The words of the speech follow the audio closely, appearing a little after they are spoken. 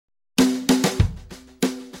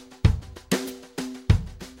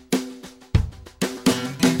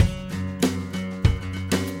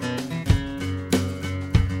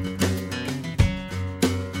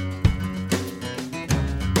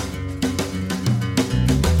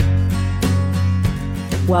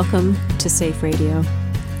Welcome to Safe Radio,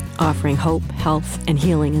 offering hope, health, and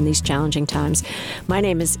healing in these challenging times. My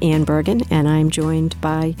name is Anne Bergen, and I'm joined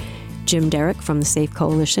by Jim Derick from the Safe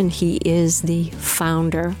Coalition. He is the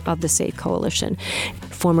founder of the Safe Coalition,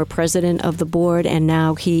 former president of the board, and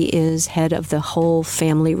now he is head of the whole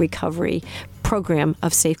family recovery program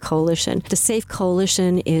of Safe Coalition. The Safe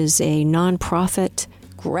Coalition is a nonprofit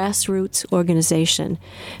grassroots organization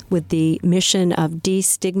with the mission of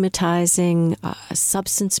destigmatizing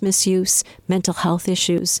substance misuse, mental health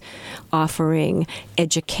issues, offering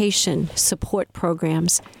education, support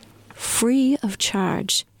programs, free of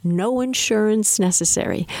charge, no insurance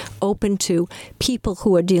necessary, open to people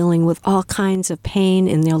who are dealing with all kinds of pain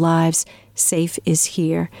in their lives. Safe is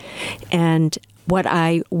here. And what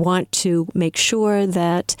I want to make sure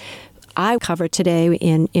that I cover today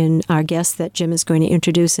in our guest that Jim is going to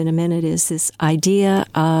introduce in a minute is this idea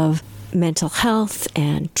of mental health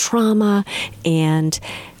and trauma and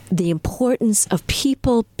the importance of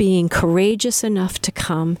people being courageous enough to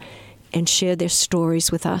come and share their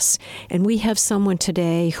stories with us. And we have someone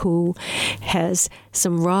today who has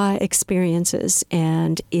some raw experiences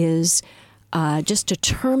and is just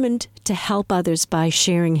determined to help others by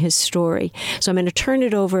sharing his story. So I'm going to turn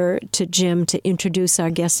it over to Jim to introduce our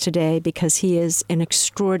guest today because he is an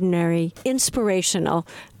extraordinary, inspirational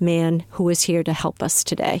man who is here to help us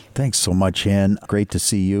today. Thanks so much, Ann. Great to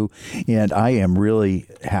see you. And I am really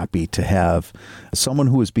happy to have someone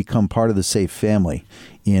who has become part of the Safe family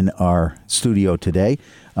in our studio today.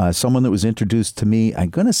 Someone that was introduced to me, I'm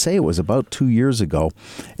going to say it was about 2 years ago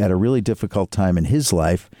at a really difficult time in his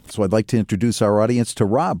life. So I'd like to introduce our audience to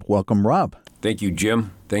Rob. Welcome, Rob. Thank you,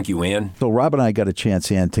 Jim. Thank you, Ann. So Rob and I got a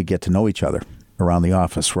chance, Ann, to get to know each other around the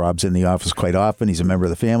office. Rob's in the office quite often. He's a member of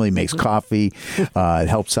the family, makes coffee, it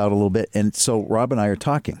helps out a little bit. And so Rob and I are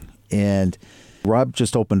talking. And Rob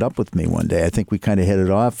just opened up with me one day. I think we kind of hit it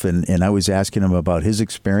off, and I was asking him about his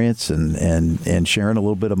experience and sharing a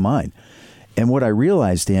little bit of mine. And what I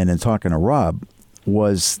realized, Dan, in talking to Rob,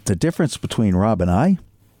 was the difference between Rob and I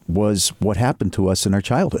was what happened to us in our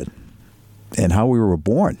childhood and how we were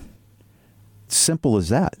born. Simple as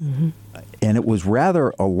that. Mm-hmm. And it was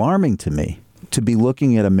rather alarming to me to be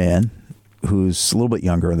looking at a man who's a little bit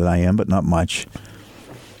younger than I am, but not much,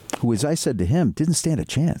 who, as I said to him, didn't stand a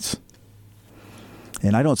chance.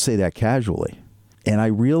 And I don't say that casually. And I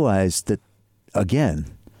realized that, again,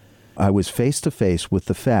 I was face to face with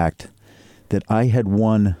the fact that I had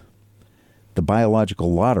won the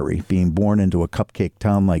biological lottery, being born into a cupcake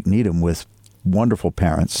town like Needham with wonderful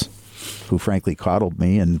parents who frankly coddled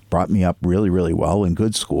me and brought me up really, really well in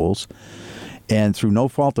good schools. And through no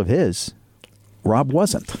fault of his, Rob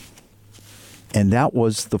wasn't. And that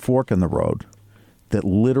was the fork in the road that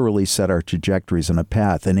literally set our trajectories on a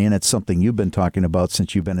path. And Ann, it's something you've been talking about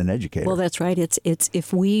since you've been an educator. Well, that's right. It's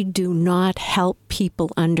if we do not help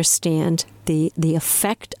people understand the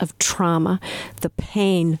effect of trauma, the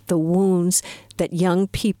pain, the wounds that young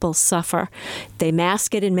people suffer. They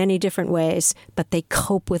mask it in many different ways, but they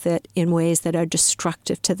cope with it in ways that are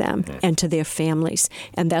destructive to them and to their families.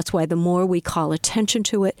 And that's why the more we call attention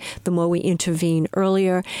to it, the more we intervene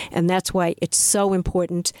earlier. And that's why it's so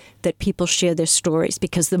important that people share their stories,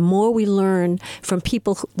 because the more we learn from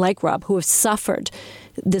people like Rob who have suffered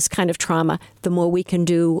this kind of trauma, the more we can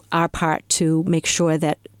do our part to make sure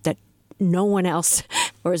that no one else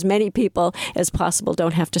or as many people as possible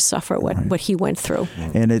don't have to suffer what he went through.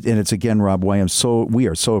 And it's again, Rob, why we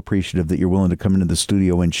are so appreciative that you're willing to come into the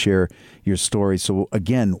studio and share your story. So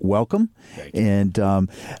again, welcome. And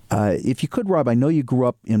if you could, Rob, I know you grew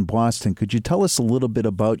up in Boston. Could you tell us a little bit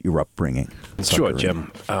about your upbringing? Sure,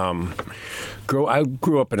 Jim. I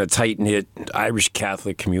grew up in a tight-knit Irish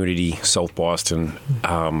Catholic community, South Boston,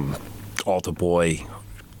 altar boy,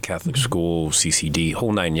 Catholic school, CCD,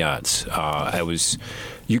 whole nine yards.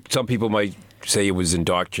 Some people might say it was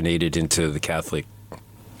indoctrinated into the Catholic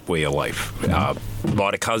way of life. A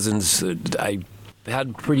lot of cousins. I had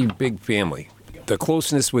a pretty big family. The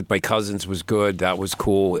closeness with my cousins was good. That was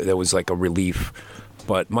cool. That was like a relief.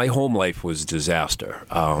 But my home life was disaster.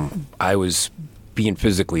 I was being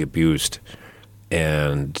physically abused.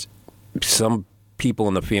 And some people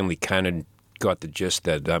in the family kind of got the gist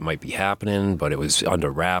that might be happening, but it was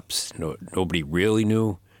under wraps. Nobody really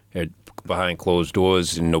knew. Behind closed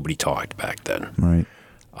doors, and nobody talked back then. Right.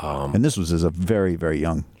 And this was as a very, very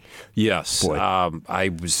young Yes. boy. I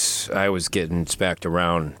was getting spacked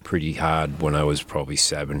around pretty hard when I was probably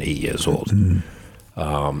 7, 8 years old.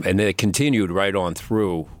 Mm-hmm. And it continued right on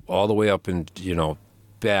through, all the way up in,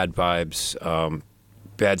 bad vibes,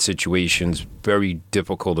 bad situations, very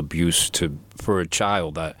difficult abuse for a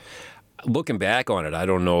child. Looking back on it, I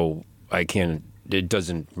don't know. I can't it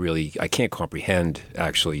doesn't really, I can't comprehend,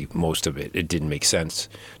 actually, most of it. It didn't make sense.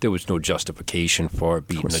 There was no justification for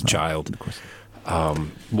beating a child.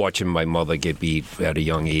 Watching my mother get beat at a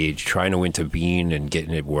young age, trying to intervene and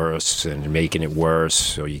getting it worse and making it worse.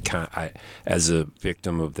 So you can't, as a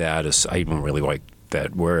victim of that, I don't really like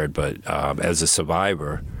that word, but as a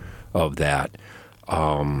survivor of that,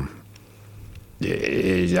 I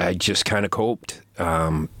just kind of coped.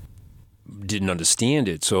 Didn't understand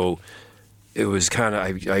it, so it was kind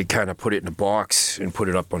of, I kind of put it in a box and put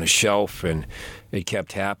it up on a shelf, and it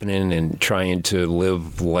kept happening, and trying to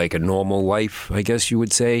live like a normal life, I guess you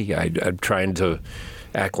would say. I'm trying to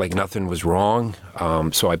act like nothing was wrong.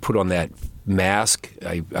 So I put on that mask.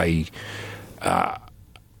 I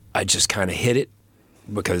just kind of hid it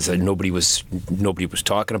because nobody was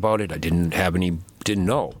talking about it. I didn't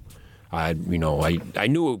know. I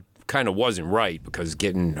knew it kind of wasn't right, because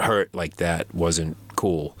getting hurt like that wasn't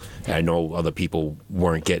cool. And I know other people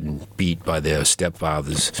weren't getting beat by their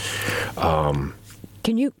stepfathers.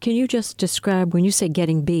 Can you just describe, when you say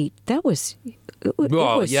getting beat, that was... It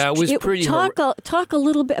was pretty... Talk a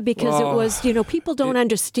little bit, because it was, people don't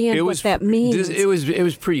understand what that means. It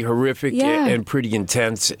was pretty horrific and pretty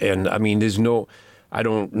intense, and I mean, I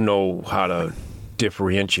don't know how to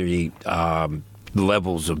differentiate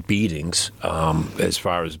levels of beatings as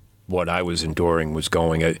far as what I was enduring was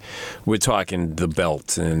going. We're talking the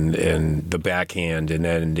belt and the backhand, and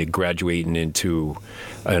then graduating into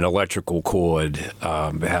an electrical cord,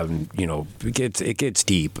 having, it gets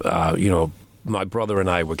deep. My brother and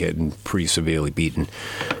I were getting pretty severely beaten.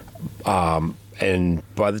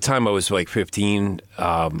 And by the time I was like 15,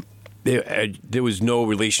 there was no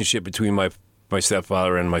relationship between my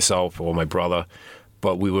stepfather and myself or my brother,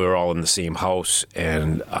 but we were all in the same house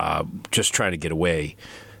and just trying to get away.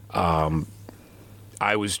 At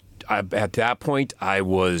that point, I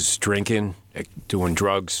was drinking, doing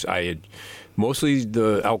drugs. I had mostly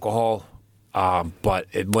the alcohol, but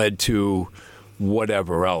it led to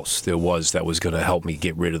whatever else there was that was going to help me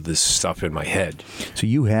get rid of this stuff in my head. So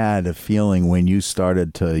you had a feeling when you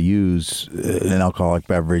started to use an alcoholic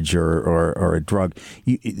beverage or a drug,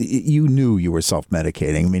 you knew you were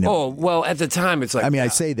self-medicating. I mean, at the time, it's like... I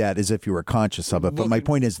say that as if you were conscious of it, but my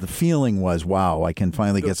point is the feeling was, wow, I can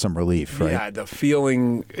finally get some relief, right? Yeah, the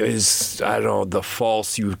feeling is, I don't know, the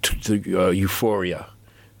false euphoria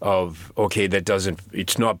of, okay,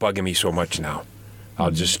 it's not bugging me so much now. I'll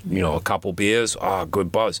just, a couple beers,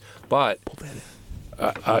 good buzz. But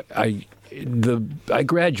I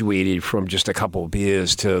graduated from just a couple of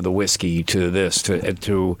beers to the whiskey to this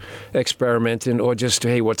to experimenting, or just,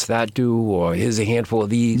 hey, what's that do? Or here's a handful of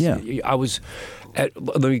these. Yeah. Let me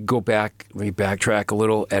backtrack a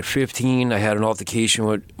little. At 15, I had an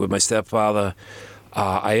altercation with my stepfather.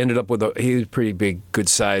 I ended up with he was a pretty big,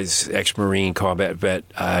 good-sized ex-Marine combat vet.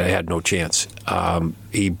 I had no chance.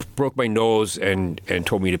 He broke my nose and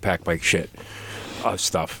told me to pack my shit,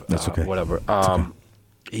 stuff. That's okay. Whatever. Okay.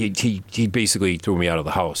 He basically threw me out of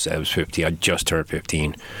the house. I was 15. I just turned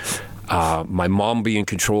 15. My mom, being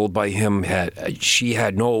controlled by him, she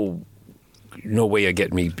had no way of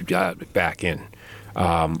getting me back in.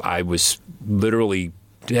 I was literally...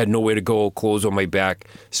 had nowhere to go, clothes on my back,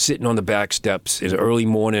 sitting on the back steps in the early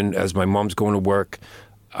morning as my mom's going to work.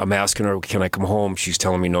 I'm asking her, can I come home? She's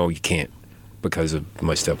telling me, no, you can't, because of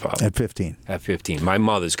my stepfather. At 15? At 15. My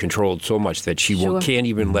mother's controlled so much that she can't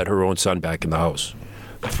even let her own son back in the house,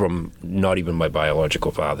 from not even my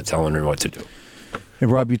biological father telling her what to do.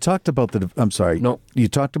 And Rob, you talked about I'm sorry. No. You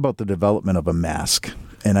talked about the development of a mask,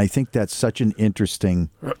 and I think that's such an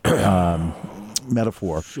interesting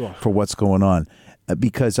metaphor for what's going on.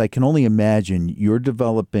 Because I can only imagine you're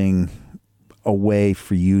developing a way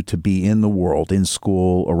for you to be in the world, in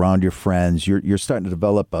school, around your friends. You're starting to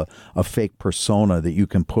develop a fake persona that you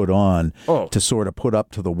can put on to sort of put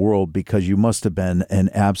up to the world, because you must have been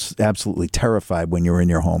absolutely terrified when you were in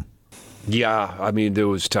your home. Yeah, I mean, there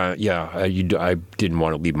was time. Yeah, I didn't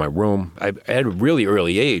want to leave my room. I had a really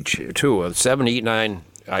early age too. 7, 8, 9.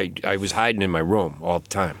 I was hiding in my room all the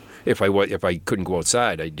time. If I couldn't go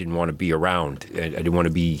outside, I didn't want to be around. I didn't want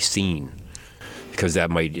to be seen, because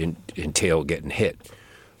that might entail getting hit.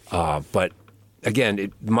 But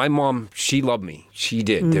again, my mom, she loved me. She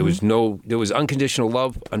did. Mm-hmm. There was unconditional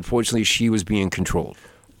love. Unfortunately, she was being controlled.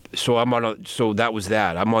 So that was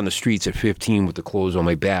that. I'm on the streets at 15 with the clothes on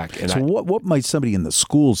my back. And what might somebody in the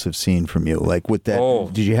schools have seen from you? Like with that,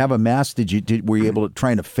 did you have a mask? Were you able to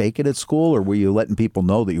trying to fake it at school, or were you letting people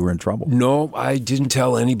know that you were in trouble? No, I didn't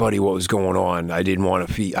tell anybody what was going on. I didn't want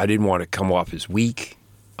to come off as weak.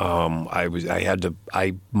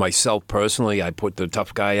 Myself personally, I put the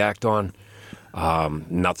tough guy act on.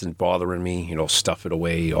 Nothing bothering me, stuff it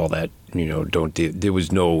away, all that, there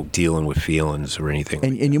was no dealing with feelings or anything.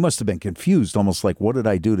 And you must have been confused, almost like, what did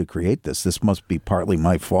I do to create this? This must be partly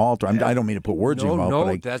my fault. I don't mean to put words in your mouth.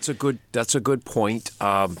 No, that's a good point.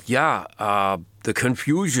 The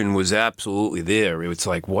confusion was absolutely there. It was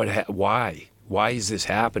like, why? Why is this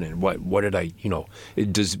happening? What did I,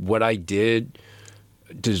 does what I did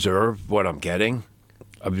deserve what I'm getting?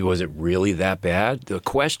 I mean, was it really that bad? The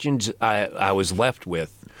questions I was left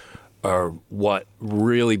with are what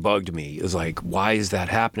really bugged me. Is like, why is that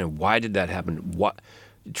happening? Why did that happen?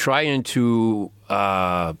 Trying to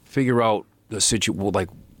figure out the situation, like,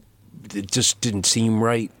 it just didn't seem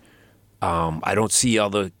right. I don't see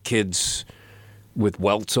other kids with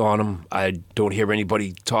welts on them. I don't hear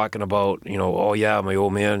anybody talking about, oh yeah, my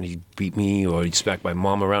old man, he beat me, or he smacked my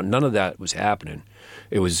mom around. None of that was happening.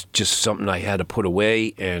 It was just something I had to put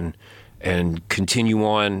away and continue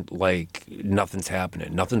on like nothing's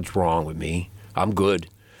happening. Nothing's wrong with me. I'm good.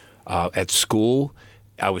 At school,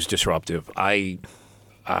 I was disruptive. I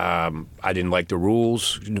didn't like the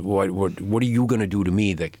rules. What are you going to do to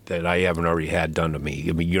me that I haven't already had done to me?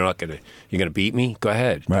 I mean, you're going to beat me? Go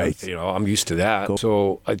ahead. Right. I'm used to that. Cool.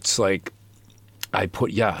 So it's like I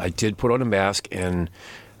did put on a mask, and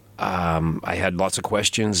I had lots of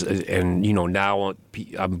questions, and now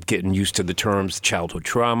I'm getting used to the terms childhood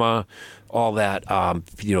trauma, all that.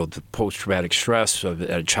 The post-traumatic stress at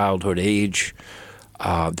a childhood age.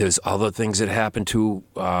 There's other things that happened too.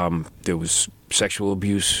 There was sexual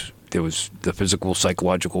abuse. There was the physical,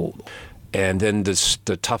 psychological, and then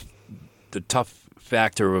the tough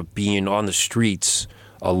factor of being on the streets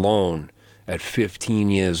alone at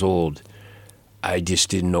 15 years old. I just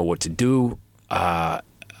didn't know what to do.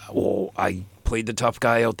 I played the tough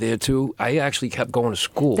guy out there, too. I actually kept going to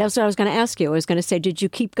school. That's what I was going to ask you. I was going to say, did you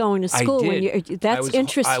keep going to school? I did. That's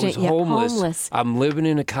interesting. I was homeless. I'm living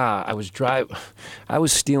in a car. I was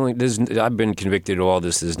stealing. I've been convicted of all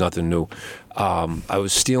this. There's nothing new. I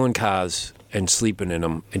was stealing cars and sleeping in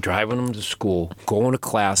them and driving them to school, going to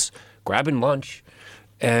class, grabbing lunch.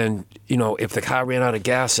 And, if the car ran out of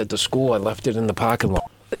gas at the school, I left it in the parking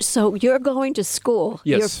lot. So you're going to school.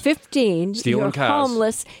 Yes. You're 15. Stealing you're cars.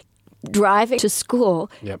 Homeless, driving to school.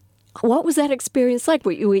 Yep. What was that experience like?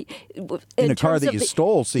 Were you in a car that you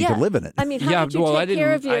stole so you could live in it? I mean, how did you take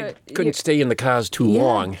care of your... I couldn't stay in the cars too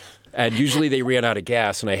long. And usually they ran out of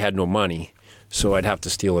gas and I had no money. So I'd have to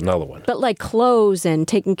steal another one. But like clothes and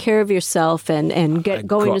taking care of yourself and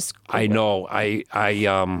going to school. I know.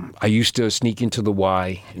 I used to sneak into the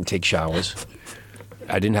Y and take showers.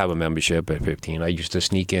 I didn't have a membership at 15. I used to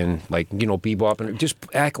sneak in, like, bebop, and just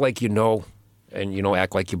act like and,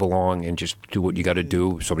 act like you belong and just do what you got to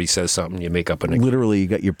do. If somebody says something, you make up an... Literally, you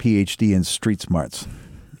got your PhD in street smarts.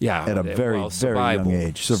 Yeah. At a very, very young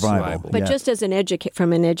age. Survival. But just as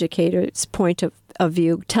from an educator's point of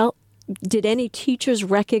view, did any teachers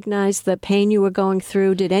recognize the pain you were going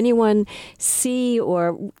through? Did anyone see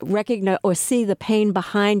or recognize or see the pain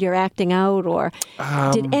behind your acting out? Or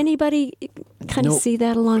did anybody kind of see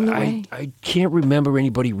that along the way? I can't remember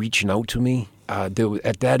anybody reaching out to me. At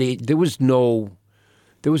that age, there was no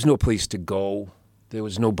place to go. There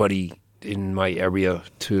was nobody in my area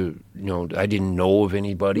to, I didn't know of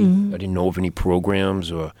anybody. Mm-hmm. I didn't know of any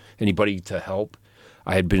programs or anybody to help.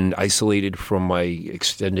 I had been isolated from my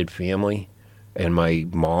extended family, and my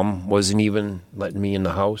mom wasn't even letting me in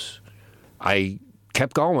the house. I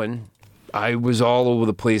kept going. I was all over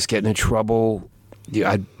the place, getting in trouble.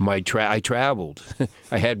 I traveled.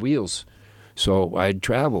 I had wheels, so I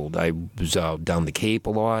traveled. I was down the Cape a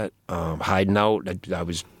lot, hiding out. I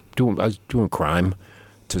was doing crime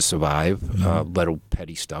to survive, little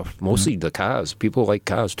petty stuff. Mostly the cars. People like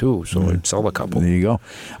cars too, so I'd sell a couple. There you go.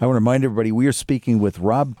 I want to remind everybody we are speaking with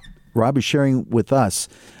Rob. Rob is sharing with us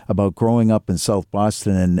about growing up in South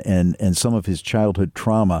Boston and some of his childhood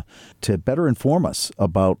trauma to better inform us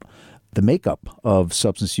about the makeup of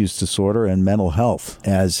substance use disorder and mental health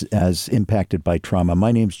as impacted by trauma.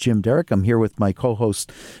 My name's Jim Derick. I'm here with my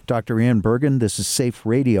co-host, Dr. Anne Bergen. This is Safe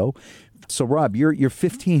Radio. So, Rob, you're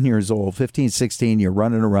 15 years old, 15, 16, you're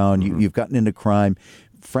running around, you've gotten into crime.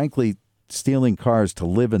 Frankly, stealing cars to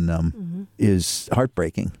live in them is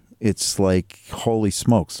heartbreaking. It's like, holy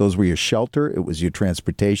smokes, those were your shelter, it was your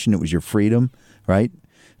transportation, it was your freedom, right?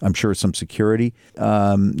 I'm sure some security.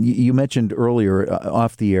 You mentioned earlier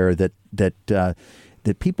off the air that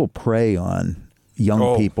people prey on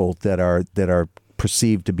young people that are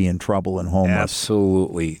perceived to be in trouble and homeless.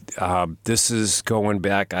 Absolutely. This is going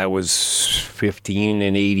back, I was 15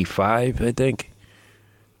 in 85, I think.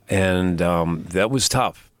 And that was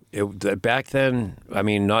tough. Back then, I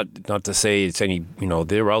mean, not to say it's any,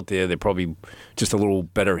 they're out there. They're probably just a little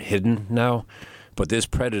better hidden now. But there's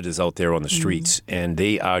predators out there on the streets, and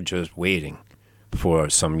they are just waiting for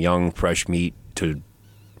some young, fresh meat to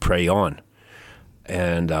prey on.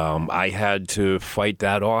 And I had to fight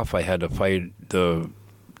that off. I had to fight the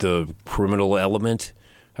criminal element.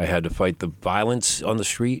 I had to fight the violence on the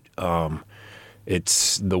street.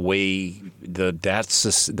 It's the way that's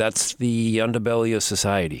the underbelly of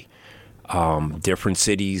society. Different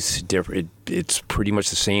cities, it's pretty much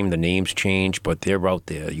the same. The names change, but they're out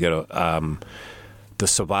there. You got the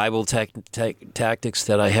survival tactics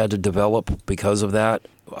that I had to develop because of that,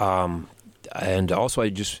 and also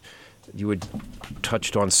you had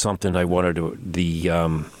touched on something I wanted to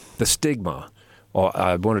the stigma.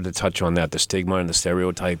 I wanted to touch on that, the stigma and the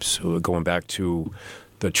stereotypes, going back to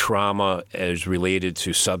the trauma as related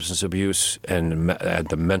to substance abuse and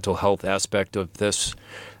the mental health aspect of this.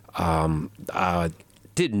 I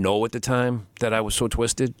didn't know at the time that I was so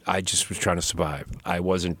twisted. I just was trying to survive. I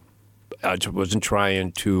wasn't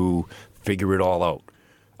trying to figure it all out.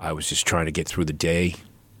 I was just trying to get through the day,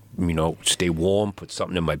 stay warm, put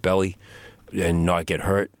something in my belly, and not get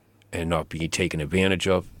hurt and not be taken advantage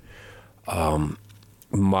of.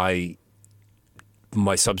 My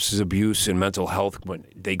substance abuse and mental health,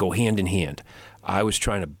 they go hand in hand. I was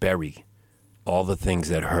trying to bury all the things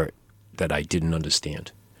that hurt that I didn't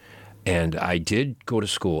understand. And I did go to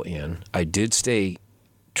school, Ann. I did stay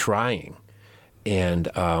trying. And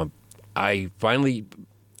I finally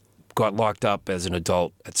got locked up as an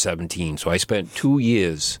adult at 17. So I spent 2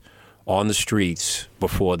 years on the streets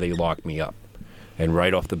before they locked me up. And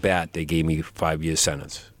right off the bat, they gave me a 5-year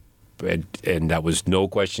sentence. And that was no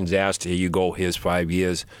questions asked. Here you go. Here's 5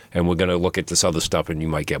 years. And we're going to look at this other stuff, and you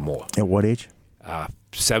might get more. At what age?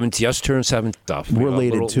 7, just turned 7 stuff.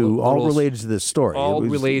 Related to this story. All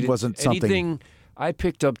related. It wasn't something. Anything. I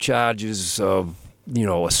picked up charges of,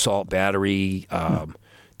 assault, battery,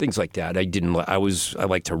 things like that. I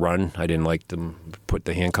like to run. I didn't like them put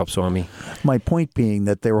the handcuffs on me. My point being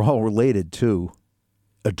that they were all related to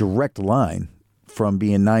a direct line from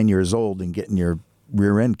being 9 years old and getting your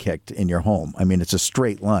rear end kicked in your home. I mean, it's a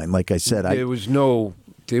straight line. Like I said, there was no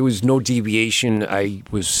deviation. I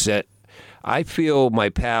was set. I feel my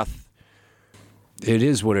path. It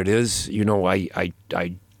is what it is.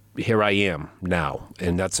 I here I am now,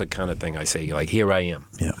 and that's the kind of thing I say. Like, here I am.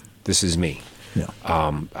 Yeah. This is me. Yeah.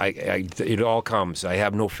 It all comes. I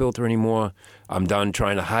have no filter anymore. I'm done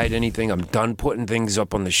trying to hide anything. I'm done putting things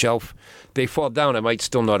up on the shelf. They fall down. I might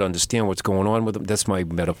still not understand what's going on with them. That's my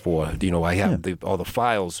metaphor. I have all the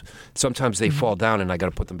files. Sometimes they fall down, and I got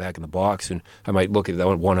to put them back in the box, and I might look at that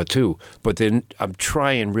one or two. But then I'm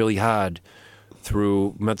trying really hard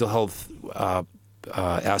through mental health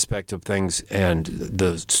aspect of things and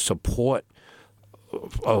the support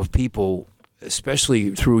of people,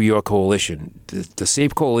 especially through your coalition. The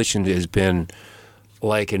Safe Coalition has been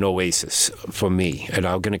like an oasis for me, and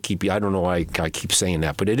I'm going to keep. I don't know why I keep saying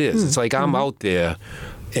that, but it is. It's like I'm out there,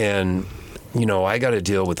 and I got to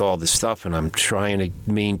deal with all this stuff, and I'm trying to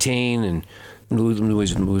maintain and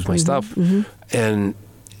lose my stuff, and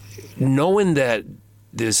knowing that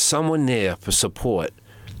there's someone there for support,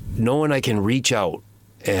 knowing I can reach out,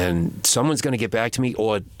 and someone's going to get back to me,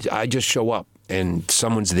 or I just show up and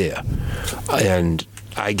someone's there, and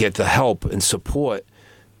I get the help and support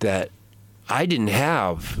that I didn't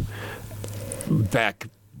have back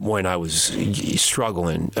when I was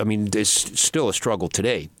struggling. I mean, there's still a struggle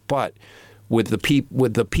today, but with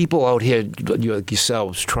the people out here like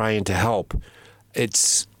yourselves trying to help,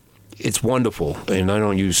 it's wonderful. And I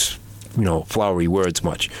don't use flowery words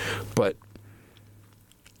much, but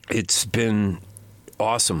it's been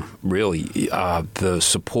awesome, really. The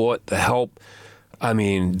support, the help. I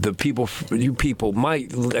mean, you people,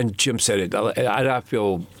 and Jim said it, I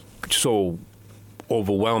feel so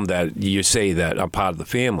overwhelmed that you say that I'm part of the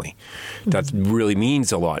family. That really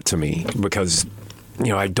means a lot to me because,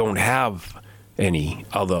 I don't have any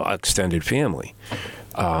other extended family.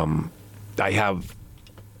 I have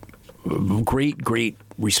great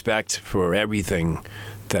respect for everything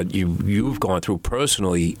that you've gone through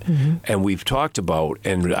personally, and we've talked about,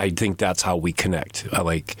 and I think that's how we connect.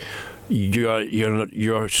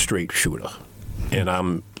 You're a straight shooter, and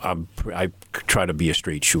I try to be a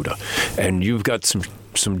straight shooter, and you've got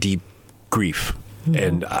some deep grief,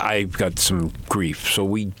 and I've got some grief, so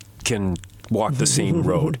we can walk the same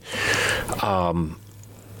road. I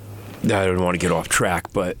don't want to get off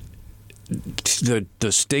track, but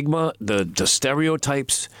the stigma, the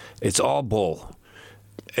stereotypes, it's all bull.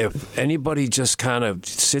 If anybody just kind of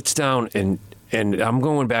sits down and I'm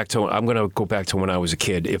going to go back to when I was a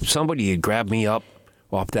kid. If somebody had grabbed me up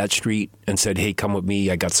off that street and said, "Hey, come with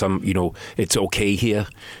me. I got some, it's okay here.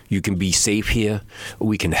 You can be safe here.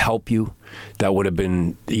 We can help you." That would have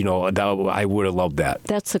been, I would have loved that.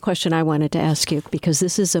 That's the question I wanted to ask you, because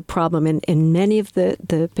this is a problem in many of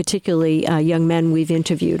the particularly young men we've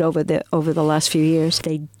interviewed over the last few years.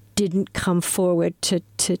 They didn't come forward to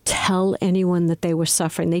tell anyone that they were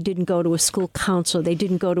suffering. They didn't go to a school counselor. They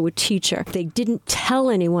didn't go to a teacher. They didn't tell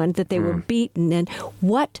anyone that they were beaten. And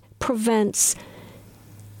what prevents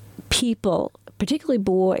people, particularly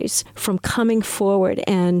boys, from coming forward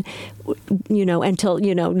and, until,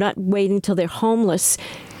 not waiting until they're homeless?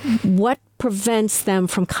 What prevents them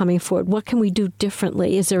from coming forward? What can we do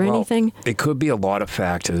differently? Is there anything? It could be a lot of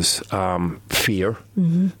factors. Fear.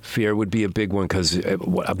 Mm-hmm. Fear would be a big one, because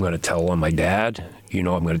I'm going to tell on my dad. I'm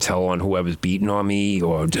going to tell on whoever's beating on me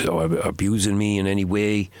or abusing me in any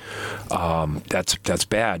way. That's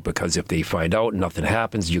bad, because if they find out and nothing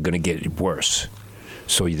happens, you're going to get it worse.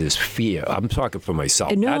 So there's fear. I'm talking for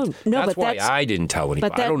myself. That's why I didn't tell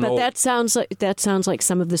anybody. I don't know. But that sounds like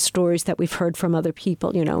some of the stories that we've heard from other people.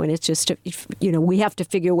 And it's just, we have to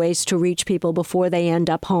figure ways to reach people before they end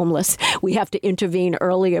up homeless. We have to intervene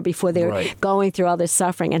earlier before they're going through all this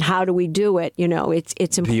suffering. And how do we do it?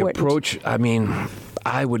 It's important. The approach. I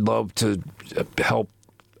would love to help.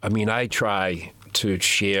 I try to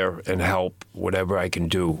share and help whatever I can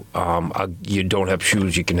do. You don't have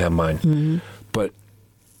shoes, you can have mine. Mm-hmm. But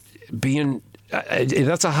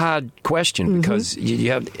that's a hard question, because you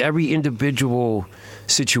have every individual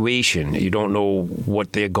situation. You don't know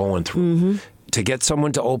what they're going through. Mm-hmm. To get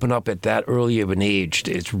someone to open up at that early of an age,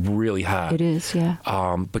 it's really hard. It is,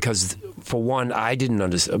 yeah. Because for one, I didn't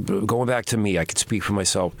understand. Going back to me, I could speak for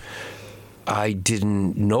myself. I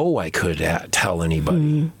didn't know I could tell anybody.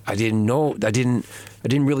 Mm-hmm. I didn't know. I didn't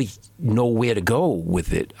really know where to go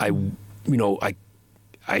with it. What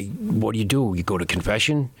do? You go to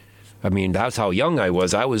confession? That's how young I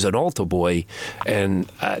was. I was an altar boy, and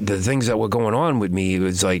the things that were going on with me, it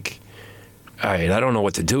was like, all right, I don't know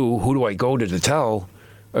what to do. Who do I go to tell?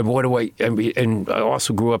 And what do I? And I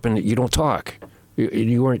also grew up in, you don't talk.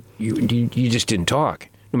 You just didn't talk,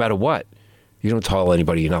 no matter what. You don't tell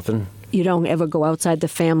anybody nothing. You don't ever go outside the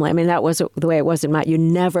family. That was the way it was in my. You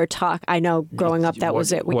never talk. I know growing up, that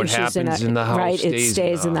was it. What happens in the house, right? It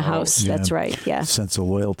stays in the house. Yeah. That's right. Yeah. Sense of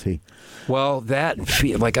loyalty. Well, that and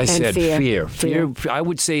fear, like I said, fear. I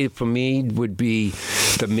would say for me would be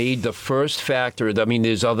the first factor.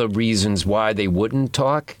 There's other reasons why they wouldn't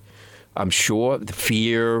talk. I'm sure the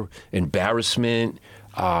fear, embarrassment.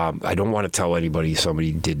 I don't want to tell anybody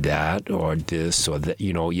somebody did that or this or that.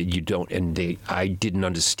 You don't, and I didn't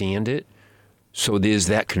understand it. So there's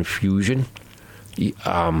that confusion.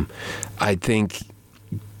 I think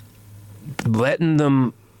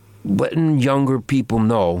letting younger people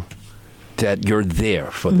know that you're there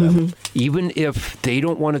for them, even if they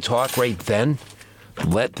don't want to talk right then.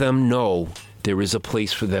 Let them know there is a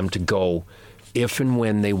place for them to go if and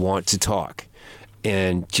when they want to talk.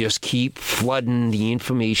 And just keep flooding the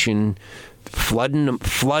information, flooding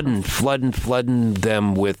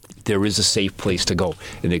them with, there is a safe place to go.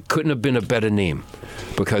 And it couldn't have been a better name,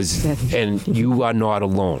 and you are not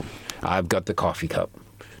alone. I've got the coffee cup,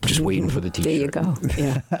 just waiting for the T-shirt. There you go.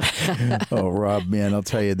 Yeah. Oh, Rob, man, I'll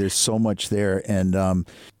tell you, there's so much there. And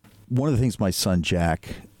one of the things my son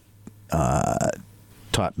Jack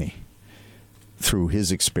taught me through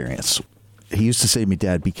his experience, he used to say to me,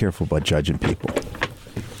 "Dad, be careful about judging people."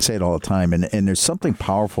 Say it all the time. And there's something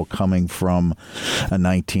powerful coming from a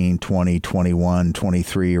 19, 20, 21,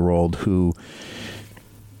 23-year-old who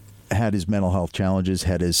had his mental health challenges,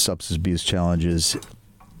 had his substance abuse challenges.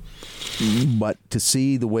 But to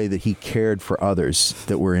see the way that he cared for others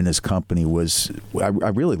that were in his company I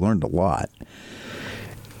really learned a lot.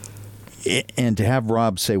 And to have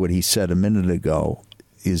Rob say what he said a minute ago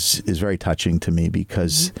is very touching to me,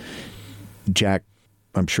 because Jack,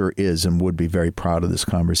 I'm sure, is and would be very proud of this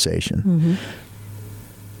conversation. Mm-hmm.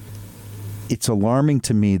 It's alarming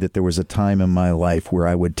to me that there was a time in my life where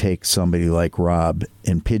I would take somebody like Rob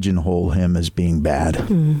and pigeonhole him as being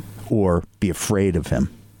bad or be afraid of him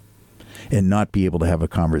and not be able to have a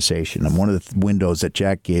conversation. And one of the windows that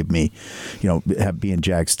Jack gave me, being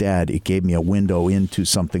Jack's dad, it gave me a window into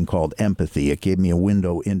something called empathy. It gave me a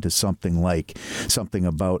window into something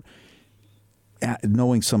about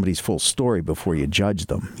knowing somebody's full story before you judge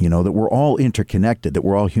them, that we're all interconnected, that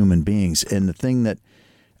we're all human beings. And the thing that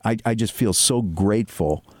I just feel so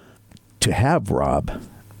grateful to have Rob,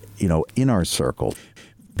 in our circle,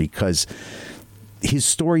 because his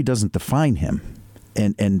story doesn't define him.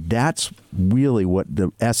 And that's really what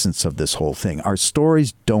the essence of this whole thing. Our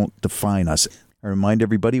stories don't define us. I remind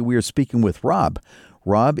everybody we are speaking with Rob.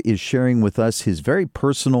 Rob is sharing with us his very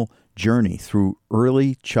personal journey through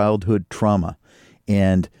early childhood trauma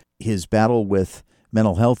and his battle with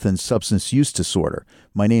mental health and substance use disorder.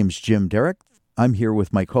 My name's Jim Derick. I'm here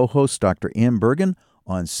with my co-host, Dr. Anne Bergen,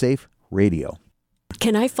 on Safe Radio.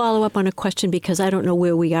 Can I follow up on a question? Because I don't know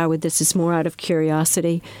where we are with this. It's more out of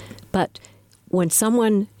curiosity. But when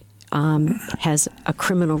someone has a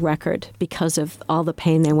criminal record because of all the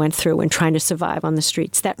pain they went through and trying to survive on the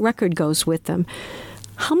streets, that record goes with them.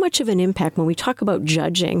 How much of an impact, when we talk about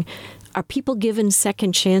judging, are people given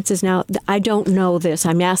second chances now? I don't know this.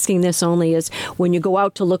 I'm asking this only as when you go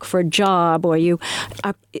out to look for a job or you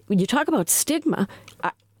talk about stigma.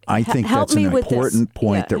 I think that's an important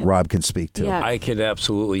point that Rob can speak to. I could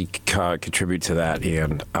absolutely contribute to that,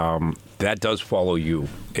 and that does follow you.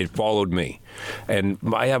 It followed me, and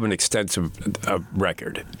I have an extensive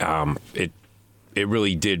record. It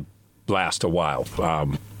really did last a while.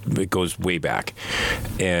 It goes way back,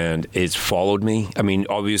 and it's followed me. I mean,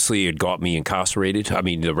 obviously, it got me incarcerated. I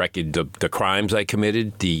mean, the record, the crimes I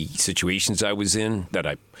committed, the situations I was in,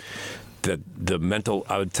 the mental.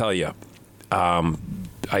 I would tell you.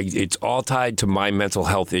 It's all tied to my mental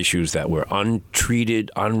health issues that were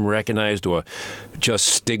untreated, unrecognized, or just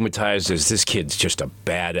stigmatized as this kid's just a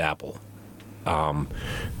bad apple.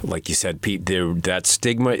 Like you said, Pete, that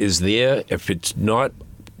stigma is there.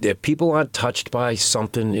 If people aren't touched by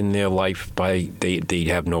something in their life, they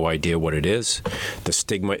have no idea what it is. The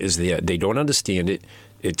stigma is there. They don't understand it.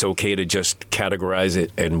 It's okay to just categorize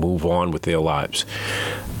it and move on with their lives.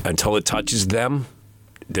 Until it touches them,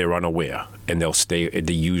 they're unaware, and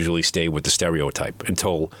they usually stay with the stereotype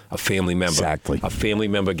until a family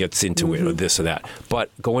member gets into it, or this or that. But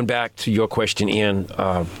going back to your question, Anne,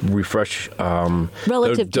 refresh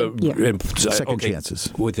relative to second chances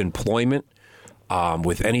with employment,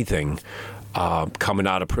 with anything, coming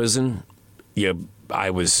out of prison. I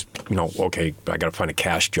was, okay, I got to find a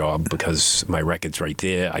cash job because my record's right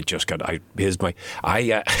there.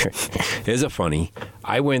 Here's a funny.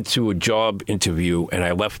 I went to a job interview and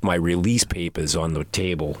I left my release papers on the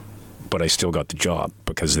table, but I still got the job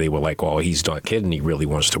because they were like, oh, he's not kidding. He really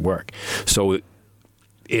wants to work. So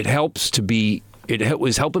it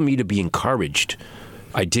was helping me to be encouraged.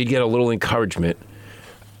 I did get a little encouragement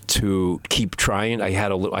to keep trying. I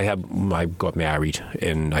got married,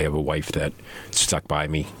 and I have a wife that stuck by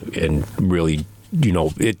me, and really,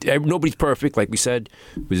 nobody's perfect, like we said.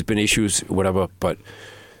 There's been issues, whatever, but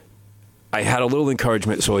I had a little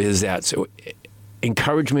encouragement, so is that. So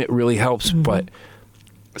encouragement really helps, but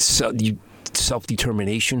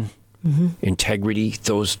self-determination, integrity,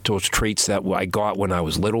 those traits that I got when I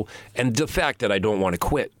was little, and the fact that I don't want to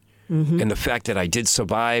quit, and the fact that I did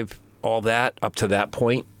survive all that up to that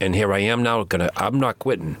point, and here I am now. I'm not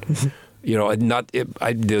quitting.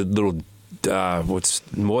 What's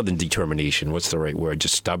more than determination? What's the right word?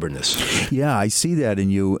 Just stubbornness. Yeah, I see that in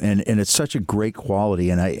you, and it's such a great quality,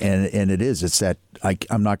 and it is. It's that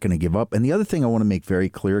I'm not going to give up. And the other thing I want to make very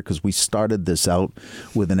clear, because we started this out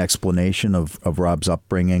with an explanation of Rob's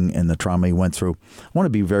upbringing and the trauma he went through. I want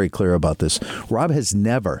to be very clear about this. Rob has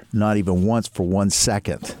never, not even once for 1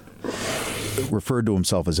 second, referred to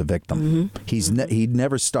himself as a victim. He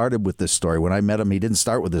never started with this story. When I met him, he didn't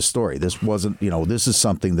start with this story. This wasn't, this is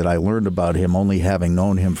something that I learned about him only having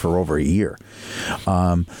known him for over a year.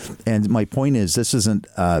 And my point is, this isn't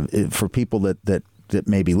for people that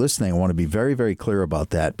may be listening. I want to be very, very clear about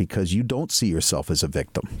that, because you don't see yourself as a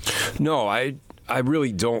victim. No, I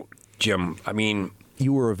really don't, Jim. I mean,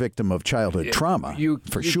 you were a victim of childhood trauma,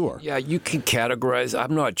 for sure. Yeah, you can categorize.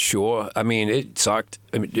 I'm not sure. I mean, it sucked.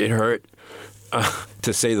 I mean, it hurt.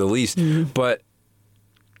 To say the least, but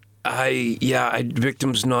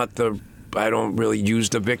victim's not I don't really use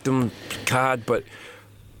the victim card, but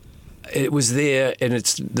it was there, and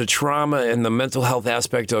it's the trauma and the mental health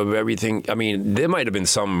aspect of everything. I mean, there might have been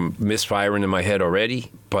some misfiring in my head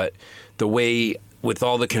already, but the way, with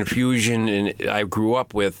all the confusion and I grew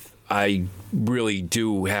up with, I really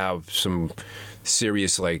do have some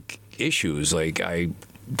serious issues,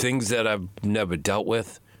 things that I've never dealt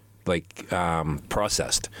with.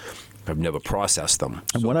 Processed. I've never processed them.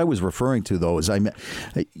 And what I was referring to, though, is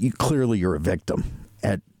you're a victim.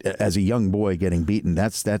 As a young boy getting beaten,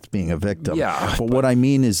 that's being a victim. Yeah. But what I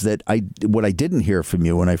mean is that what I didn't hear from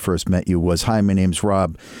you when I first met you was, "Hi, my name's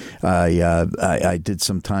Rob. I did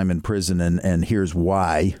some time in prison, and here's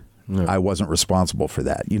why." I wasn't responsible for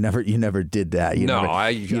that. You never did that.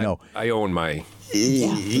 I own my.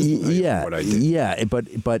 What I did. Yeah,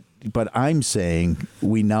 but I'm saying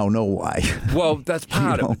we now know why. Well, that's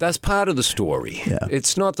part of the story. Yeah.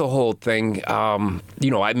 It's not the whole thing.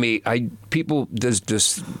 People. There's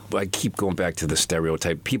this. I keep going back to the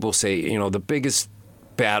stereotype. People say, the biggest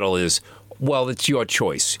battle is, well, it's your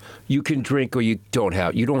choice. You can drink or you don't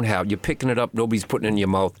have. You don't have. You're picking it up. Nobody's putting it in your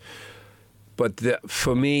mouth. But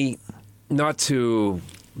for me, not to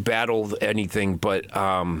battle anything, but.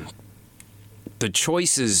 The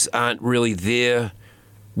choices aren't really there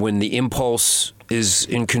when the impulse is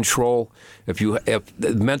in control. If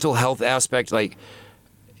the mental health aspect,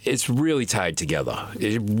 it's really tied together.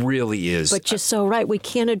 It really is. But you're so right. We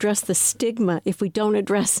can't address the stigma if we don't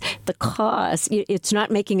address the cause. It's not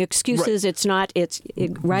making excuses. Right.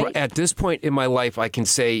 Right? At this point in my life, I can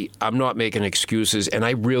say I'm not making excuses, and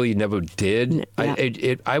I really never did.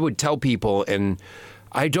 Yeah. I would tell people, and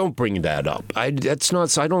I don't bring that up. I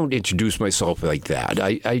don't introduce myself like that.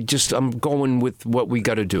 I'm going with what we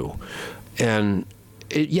got to do, and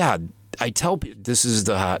I tell people this is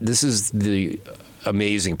the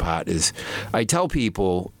amazing part is I tell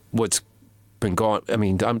people what's been going. I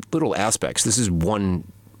mean, little aspects. This is one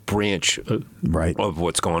branch of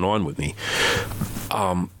what's going on with me,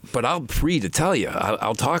 but I'm free to tell you.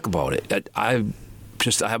 I'll talk about it. I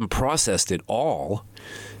haven't processed it all.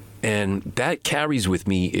 And that carries with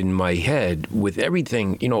me in my head with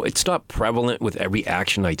everything. It's not prevalent with every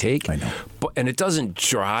action I take. I know. And it doesn't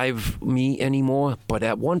drive me anymore. But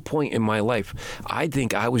at one point in my life, I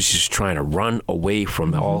think I was just trying to run away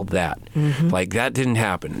from all that. Mm-hmm. That didn't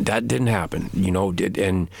happen.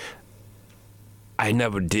 And I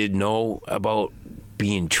never did know about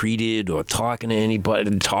being treated or talking to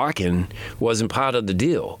anybody. Talking wasn't part of the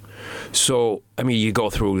deal. So, you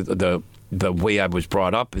go through the way I was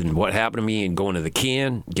brought up and what happened to me and going to the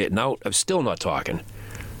can, getting out, I'm still not talking.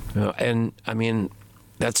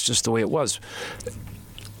 That's just the way it was.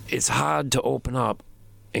 It's hard to open up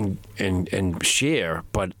and share,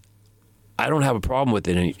 but I don't have a problem with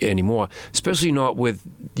it anymore, especially not with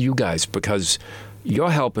you guys, because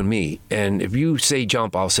you're helping me. And if you say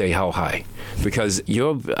jump, I'll say how high, because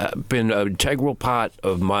you've been an integral part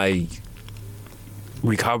of my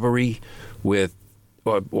recovery with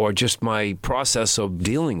or just my process of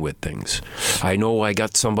dealing with things. I know I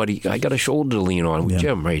got a shoulder to lean on with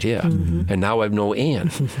Jim right here. Mm-hmm. And now I know Anne.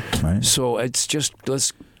 Right. So it's just,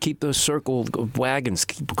 let's keep the circle of wagons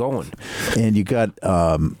keep going. And you got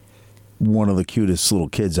one of the cutest little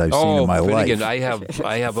kids I've seen in my Finnegan. life.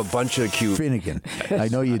 I have a bunch of cute. Finnegan. I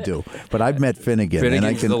know you do. But I've met Finnegan.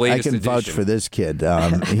 Finnegan's and I can vouch for this kid.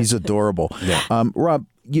 He's adorable. Yeah. Rob,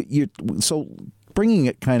 so bringing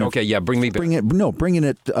it kind of... Okay, yeah, bring me back. Bringing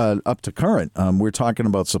it up to current. We're talking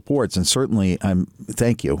about supports, and certainly,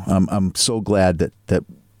 thank you. I'm so glad that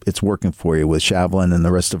it's working for you with Shavlin and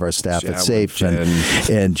the rest of our staff at SAFE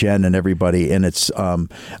and Jen and everybody. And it's I'm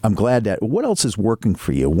glad that... What else is working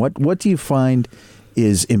for you? What do you find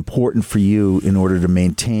is important for you in order to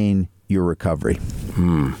maintain your recovery?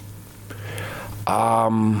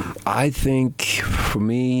 I think for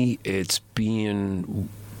me, it's being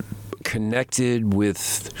connected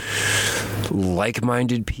with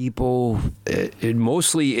like-minded people.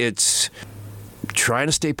 Mostly it's trying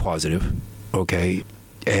to stay positive, okay,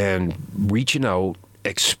 and reaching out,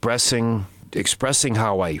 expressing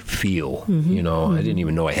how I feel. Mm-hmm. I didn't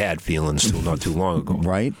even know I had feelings till not too long ago.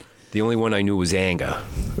 Right. The only one I knew was anger,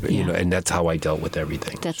 and that's how I dealt with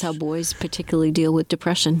everything. That's how boys particularly deal with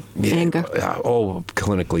depression, anger.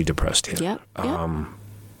 Clinically depressed, yeah. Yep.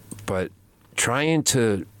 But trying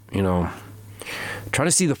to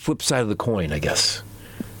see the flip side of the coin, I guess.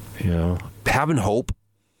 Having hope.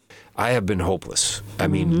 I have been hopeless. I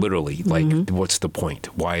mean, literally, what's the point?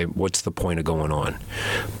 What's the point of going on?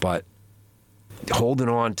 But holding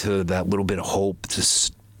on to that little bit of hope,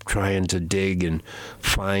 just trying to dig and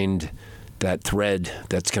find that thread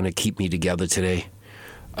that's going to keep me together today.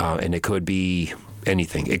 And it could be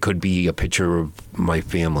anything. It could be a picture of my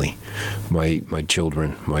family, my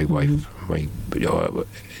children, my wife,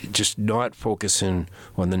 just not focusing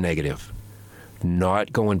on the negative,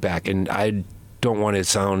 not going back. And I don't want to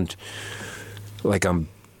sound like I'm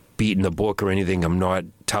beating the book or anything. I'm not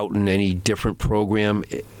touting any different program.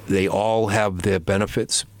 They all have their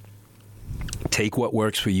benefits. Take what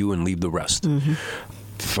works for you and leave the rest. Mm-hmm.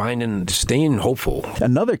 Staying hopeful.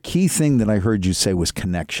 Another key thing that I heard you say was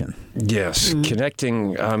connection. Yes,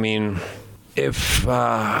 connecting. I mean, if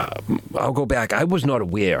I'll go back, I was not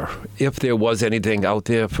aware if there was anything out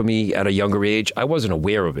there for me at a younger age. I wasn't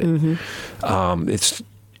aware of it. Mm-hmm.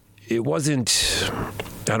 it wasn't,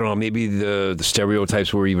 I don't know, maybe the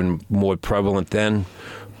stereotypes were even more prevalent then,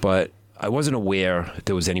 but I wasn't aware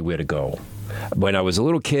there was anywhere to go. When I was a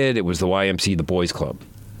little kid, it was the YMCA, the boys club,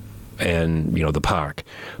 and, you know, the park.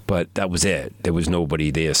 But that was it. There was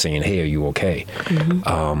nobody there saying, hey, are you okay?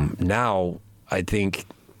 Mm-hmm. Now, I think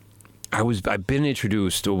I've been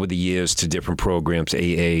introduced over the years to different programs,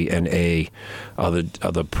 AA, NA,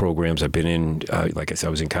 other programs I've been in. Like I said, I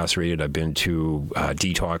was incarcerated. I've been to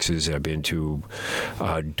detoxes. I've been to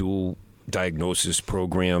dual diagnosis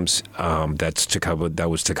programs. That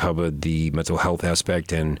was to cover the mental health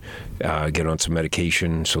aspect and get on some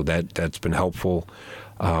medication. So that's been helpful.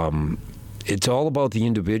 It's all about the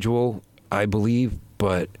individual, I believe,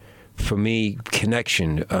 but for me,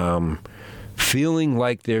 connection. Feeling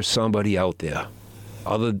like there's somebody out there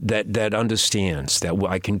that understands, that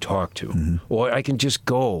I can talk to, mm-hmm. or I can just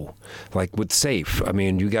go, like with Safe. I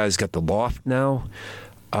mean, you guys got the loft now.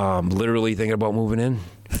 Literally thinking about moving in.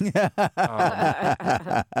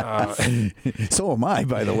 So am I,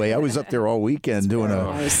 by the way. I was up there all weekend doing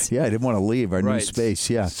nice. I didn't want to leave our new space.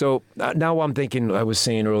 Yeah. So now I'm thinking, I was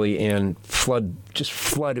saying early, and flood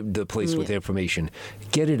the place with information.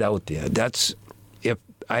 Get it out there.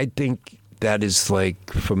 I think that is,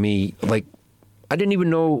 like, for me, like, I didn't even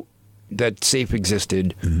know that Safe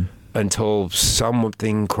existed mm-hmm. until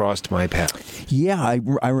something crossed my path. Yeah,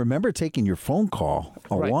 I remember taking your phone call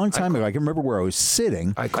a long time ago. I can remember where I was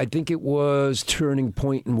sitting. I think it was Turning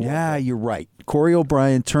Point in Wall. Yeah, you're right. Corey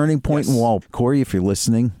O'Brien, Turning Point in Wall. Corey, if you're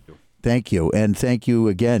listening, thank you. And thank you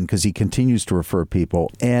again, because he continues to refer people.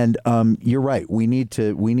 And you're right. We need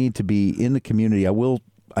to be in the community.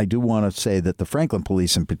 I do want to say that the Franklin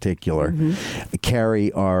Police in particular mm-hmm.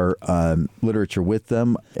 carry our literature with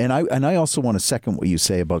them. And I also want to second what you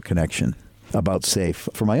say about connection, about Safe,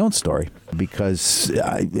 for my own story. Because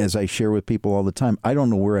as I share with people all the time, I don't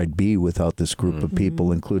know where I'd be without this group mm-hmm. of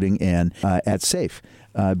people, including Anne, at Safe.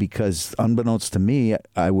 Because unbeknownst to me,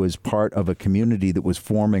 I was part of a community that was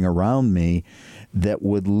forming around me that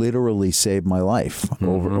would literally save my life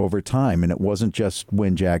mm-hmm. over time. And it wasn't just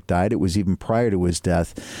when Jack died. It was even prior to his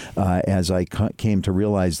death, as I came to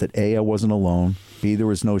realize that A, I wasn't alone, B, there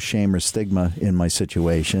was no shame or stigma in my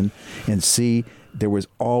situation, and C, there was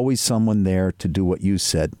always someone there to do what you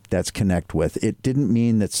said. That's connect with. It didn't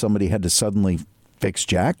mean that somebody had to suddenly fix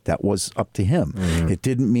Jack. That was up to him. Mm-hmm. It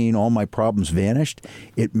didn't mean all my problems vanished.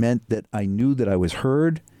 It meant that I knew that I was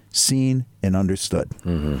heard, seen, and understood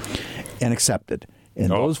mm-hmm. and accepted.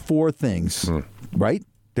 And those four things, right?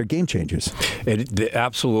 They're game changers.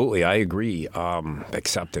 Absolutely. I agree.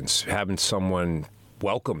 Acceptance, having someone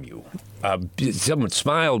welcome you. Someone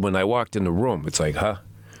smiled when I walked in the room. It's like, huh?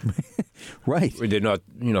 Right. They're not,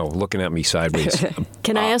 looking at me sideways.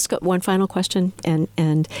 Can I ask one final question?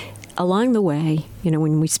 And along the way,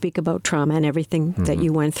 when we speak about trauma and everything mm-hmm. that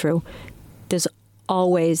you went through, there's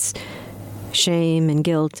always shame and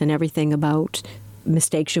guilt and everything about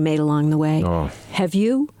mistakes you made along the way. Oh. Have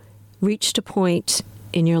you reached a point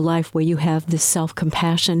in your life where you have this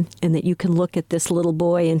self-compassion and that you can look at this little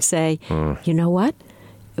boy and say, you know what?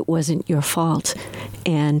 It wasn't your fault.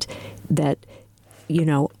 And that,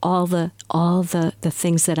 all the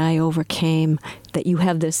things that I overcame, that you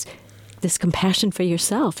have this compassion for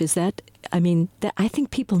yourself. Is that, I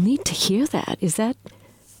think people need to hear that. Is that...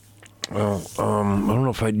 Well, I don't know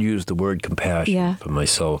if I'd use the word compassion for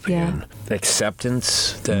myself again.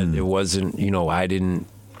 Acceptance that it wasn't, I didn't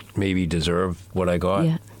maybe deserve what I got.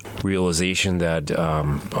 Yeah. Realization that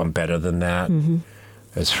I'm better than that. Mm-hmm.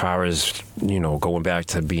 As far as, going back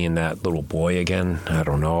to being that little boy again, I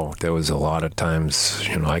don't know. There was a lot of times,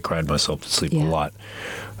 I cried myself to sleep a lot.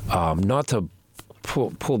 Not to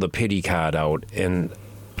pull the pity card out, and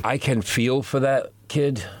I can feel for that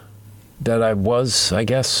kid that I was, I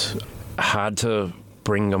guess. Hard to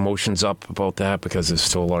bring emotions up about that because there's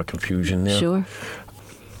still a lot of confusion there. Sure.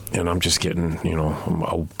 And I'm just getting,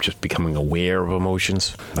 I'm just becoming aware of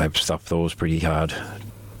emotions. I've stuffed those pretty hard.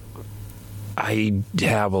 I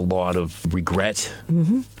have a lot of regret,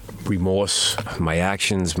 mm-hmm. remorse, my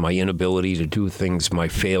actions, my inability to do things, my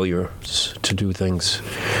failures to do things.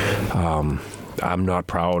 I'm not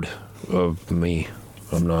proud of me.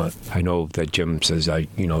 I'm not. I know that Jim says,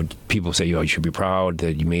 people say, you should be proud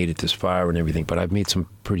that you made it this far and everything, but I've made some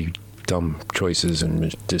pretty dumb choices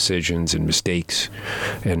and decisions and mistakes,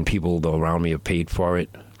 and people around me have paid for it.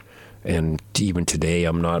 And even today,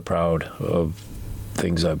 I'm not proud of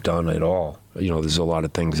things I've done at all. There's a lot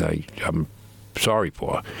of things I'm sorry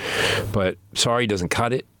for, but sorry doesn't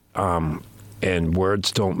cut it, and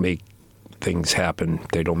words don't make things happen.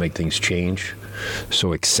 They don't make things change.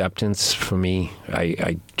 So acceptance for me,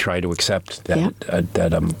 I try to accept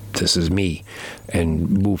that this is me and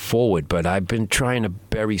move forward. But I've been trying to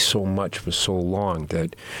bury so much for so long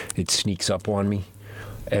that it sneaks up on me.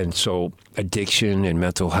 And so addiction and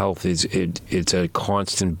mental health it's a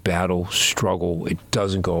constant battle, struggle. It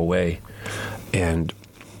doesn't go away. And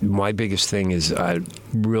my biggest thing is I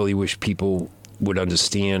really wish people would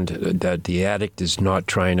understand that the addict is not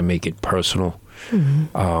trying to make it personal.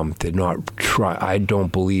 Mm-hmm. They're not I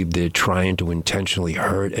don't believe they're trying to intentionally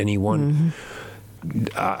hurt anyone.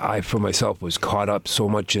 Mm-hmm. I, for myself, was caught up so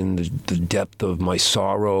much in the depth of my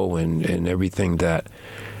sorrow and everything that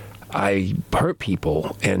I hurt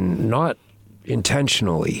people, and not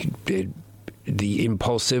intentionally. The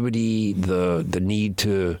impulsivity, the need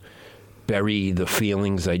to bury the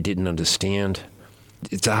feelings I didn't understand.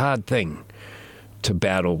 It's a hard thing to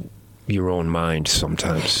battle your own mind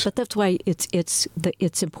sometimes. But that's why it's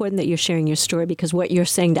important that you're sharing your story, because what you're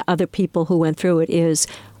saying to other people who went through it is,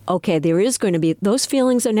 okay, there is going to be, those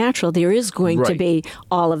feelings are natural. There is going to be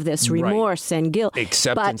all of this remorse and guilt.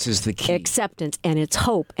 Acceptance is the key. Acceptance, and it's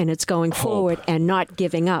hope, and it's going forward and not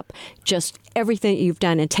giving up. Just everything you've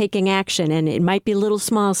done and taking action, and it might be little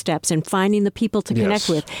small steps, and finding the people to connect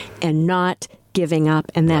with and not giving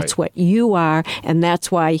up. And that's what you are, and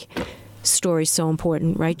that's why story's so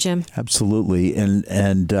important, right, Jim? Absolutely.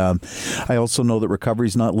 And I also know that recovery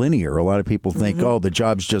is not linear. A lot of people think, oh, the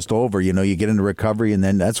job's just over. You know, you get into recovery, and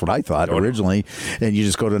then that's what I thought originally. And you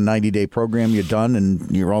just go to a 90-day program, you're done,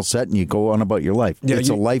 and you're all set, and you go on about your life. Yeah, it's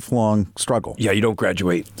a lifelong struggle. Yeah, you don't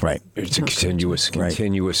graduate. Right. It's a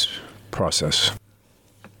continuous process.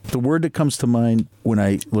 The word that comes to mind when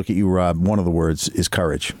I look at you, Rob, one of the words is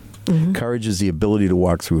courage. Mm-hmm. Courage is the ability to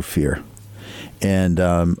walk through fear. And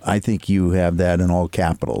I think you have that in all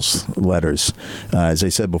capitals, letters. As I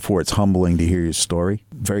said before, it's humbling to hear your story.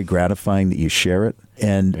 Very gratifying that you share it.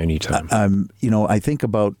 And anytime. I think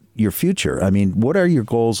about your future. I mean, what are your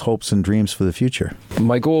goals, hopes, and dreams for the future?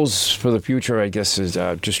 My goals for the future, I guess, is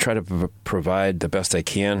just try to provide the best I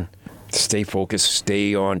can. Stay focused,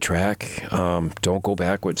 stay on track. Don't go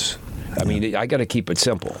backwards. I mean, I got to keep it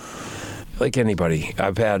simple. Like anybody,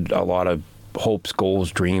 I've had a lot of hopes,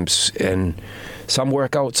 goals, dreams, and some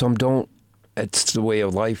work out, some don't. It's the way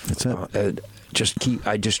of life. That's it.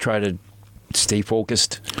 I just try to stay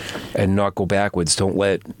focused and not go backwards. Don't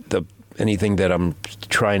let anything that I'm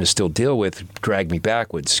trying to still deal with drag me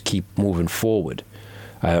backwards. Keep moving forward.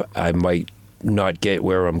 I might not get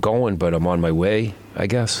where I'm going, but I'm on my way, I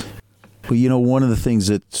guess. Well, one of the things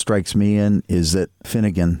that strikes me is that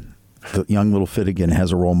Finnegan, the young little Finnegan,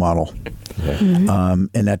 has a role model. Yeah. Mm-hmm.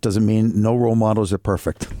 And that doesn't mean no role models are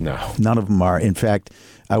perfect. No. None of them are. In fact,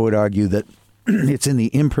 I would argue that it's in the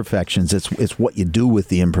imperfections. It's what you do with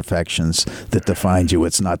the imperfections that defines you.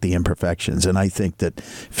 It's not the imperfections. And I think that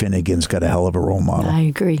Finnegan's got a hell of a role model. I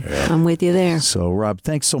agree. Yeah. I'm with you there. So, Rob,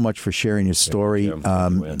 thanks so much for sharing your story.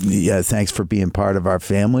 Thanks for being part of our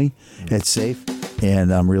family at SAFE.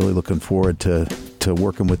 And I'm really looking forward to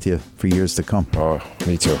working with you for years to come. Oh,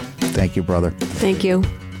 me too. Thank you, brother. Thank you.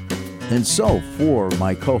 And so, for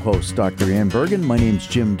my co-host, Dr. Anne Bergen, my name's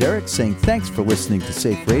Jim Derick, saying thanks for listening to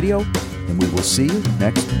Safe Radio, and we will see you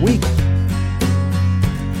next week.